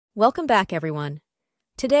Welcome back, everyone.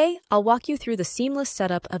 Today, I'll walk you through the seamless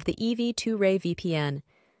setup of the e-v2ray VPN.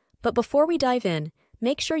 But before we dive in,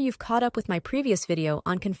 make sure you've caught up with my previous video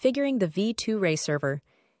on configuring the v2ray server.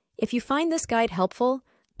 If you find this guide helpful,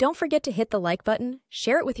 don't forget to hit the like button,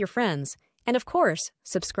 share it with your friends, and of course,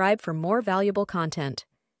 subscribe for more valuable content.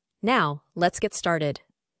 Now, let's get started.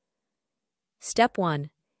 Step 1.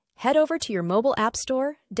 Head over to your mobile app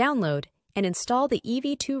store, download, and install the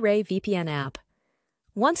e-v2ray VPN app.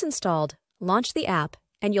 Once installed, launch the app,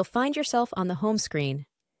 and you'll find yourself on the home screen.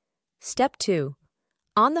 Step 2.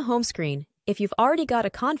 On the home screen, if you've already got a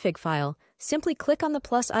config file, simply click on the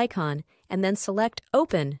plus icon and then select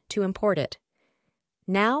Open to import it.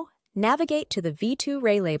 Now, navigate to the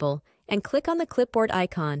v2ray label and click on the clipboard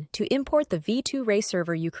icon to import the v2ray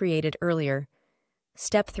server you created earlier.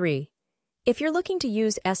 Step 3. If you're looking to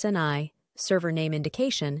use SNI, server name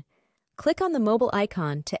indication, click on the mobile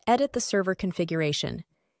icon to edit the server configuration.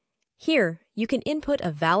 Here, you can input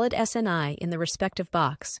a valid SNI in the respective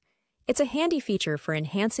box. It's a handy feature for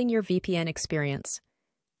enhancing your VPN experience.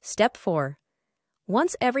 Step 4.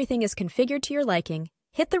 Once everything is configured to your liking,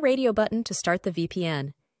 hit the radio button to start the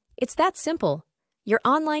VPN. It's that simple. Your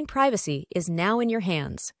online privacy is now in your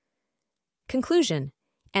hands. Conclusion.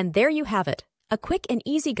 And there you have it, a quick and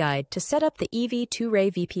easy guide to set up the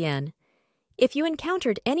e-v2ray VPN. If you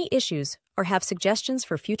encountered any issues or have suggestions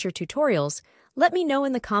for future tutorials, let me know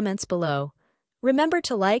in the comments below. Remember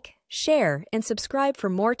to like, share, and subscribe for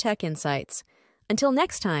more tech insights. Until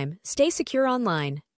next time, stay secure online.